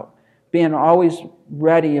about. Being always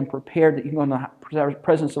ready and prepared that you can go in the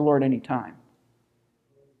presence of the Lord anytime.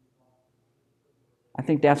 I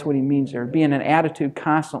think that's what he means there. Being an attitude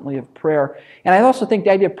constantly of prayer. And I also think the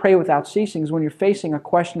idea of pray without ceasing is when you're facing a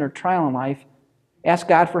question or trial in life, ask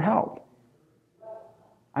God for help.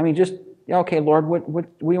 I mean, just, okay, Lord,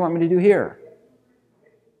 what do you want me to do here?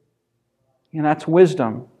 And that's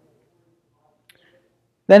wisdom.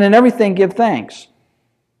 Then in everything, give thanks.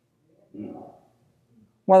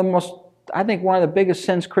 I think one of the biggest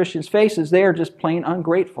sins Christians face is they are just plain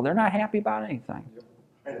ungrateful. They're not happy about anything.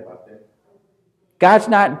 God's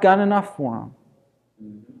not done enough for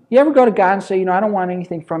them. You ever go to God and say, I don't want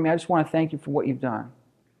anything from you. I just want to thank you for what you've done.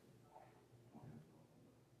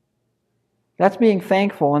 That's being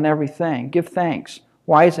thankful in everything. Give thanks.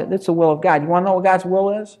 Why is it? It's the will of God. You want to know what God's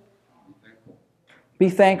will is? Be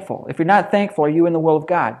thankful. If you're not thankful, are you in the will of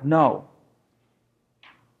God? No.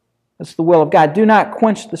 It's the will of God. Do not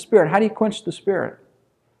quench the Spirit. How do you quench the Spirit?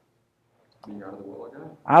 Being out of the will of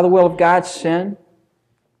God. Out of the will of God, sin,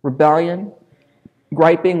 rebellion,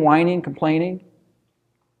 griping, whining, complaining.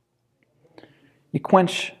 You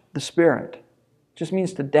quench the Spirit. It just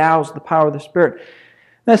means to douse the power of the Spirit.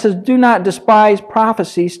 Then it says, do not despise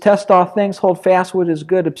prophecies, test all things, hold fast what is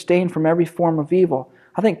good, abstain from every form of evil.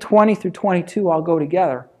 I think 20 through 22 all go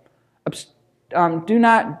together. Do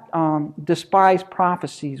not despise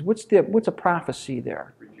prophecies. What's a prophecy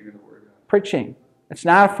there? Preaching of the word of God. Preaching. It's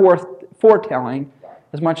not a foretelling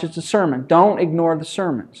as much as a sermon. Don't ignore the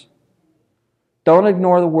sermons. Don't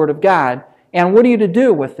ignore the Word of God. And what are you to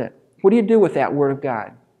do with it? What do you do with that Word of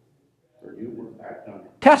God?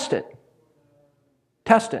 Test it.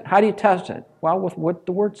 Test it. How do you test it? Well, with what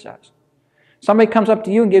the Word says. Somebody comes up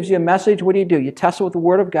to you and gives you a message, what do? You test it with the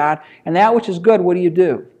Word of God. And that which is good, what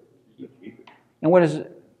do? And what is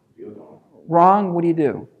wrong, what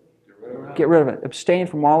do? Get rid of it. Abstain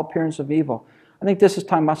from all appearance of evil. I think this is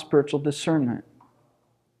talking about spiritual discernment.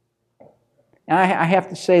 And I have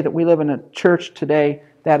to say that we live in a church today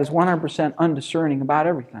that is 100% undiscerning about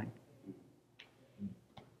everything.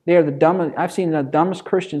 They are the dumbest. I've seen the dumbest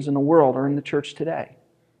Christians in the world are in the church today.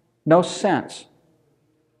 No sense.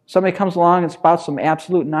 Somebody comes along and spouts some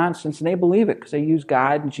absolute nonsense, and they believe it because they use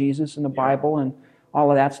God and Jesus and the Bible and all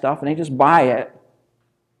of that stuff, and they just buy it.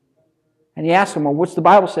 And you ask them, well, what's the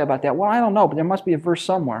Bible say about that? Well, I don't know, but there must be a verse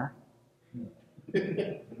somewhere.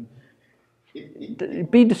 Be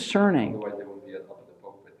discerning. Otherwise they won't be up at the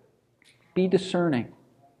pulpit. Be discerning.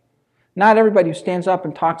 Not everybody who stands up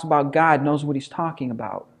and talks about God knows what he's talking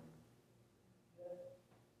about.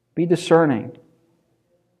 Be discerning.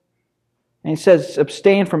 And he says,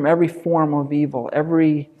 abstain from every form of evil,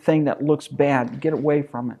 everything that looks bad. Get away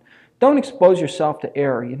from it. Don't expose yourself to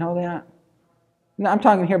error. You know that? I'm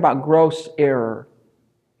talking here about gross error,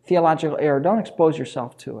 theological error. Don't expose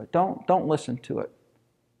yourself to it. Don't listen to it.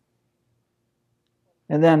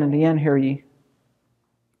 And then in the end here, you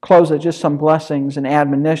close with just some blessings and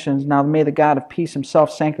admonitions. Now may the God of peace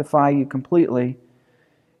himself sanctify you completely.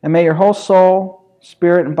 And may your whole soul,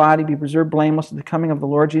 spirit, and body be preserved blameless at the coming of the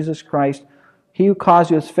Lord Jesus Christ. He who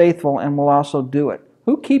calls you is faithful and will also do it.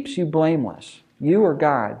 Who keeps you blameless? You or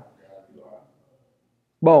God?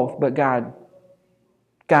 Both, but God.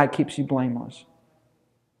 God keeps you blameless.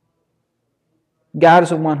 God is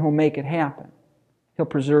the one who will make it happen. He'll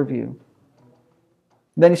preserve you.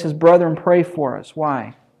 Then he says, brethren, pray for us.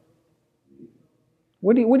 Why?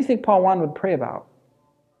 What do you think Paul wanted to pray about?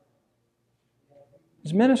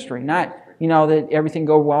 His ministry. Not, that everything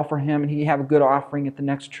go well for him and he have a good offering at the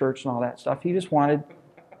next church and all that stuff. He just wanted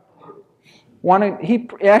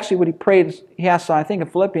Actually, what he prayed is, he asked, I think in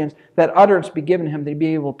Philippians, that utterance be given him that he'd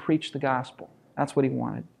be able to preach the gospel. That's what he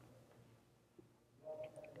wanted.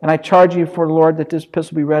 And I charge you for the Lord that this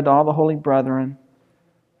epistle be read to all the holy brethren.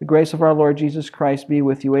 The grace of our Lord Jesus Christ be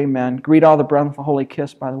with you. Amen. Greet all the brethren with a holy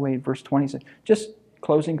kiss, by the way, verse 26. Just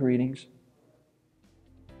closing greetings.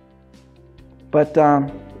 But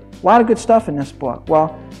a lot of good stuff in this book.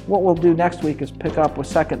 Well, what we'll do next week is pick up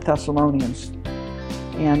with 2 Thessalonians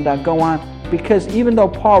and go on. Because even though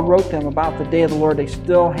Paul wrote them about the day of the Lord, they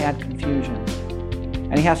still had confusion.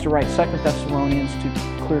 And he has to write 2 Thessalonians to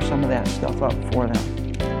clear some of that stuff up for them.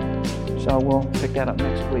 So we'll pick that up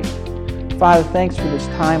next week. Father, thanks for this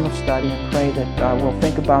time of study, and pray that we'll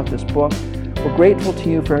think about this book. We're grateful to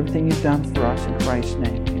you for everything you've done for us. In Christ's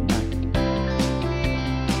name, amen.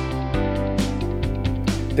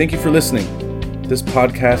 Thank you for listening. This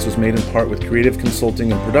podcast was made in part with creative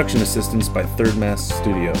consulting and production assistance by Third Mass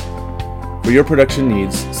Studio. For your production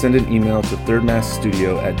needs, send an email to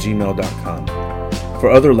thirdmassstudio@gmail.com. For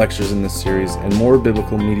other lectures in this series and more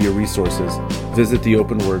biblical media resources, visit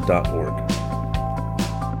theopenword.org.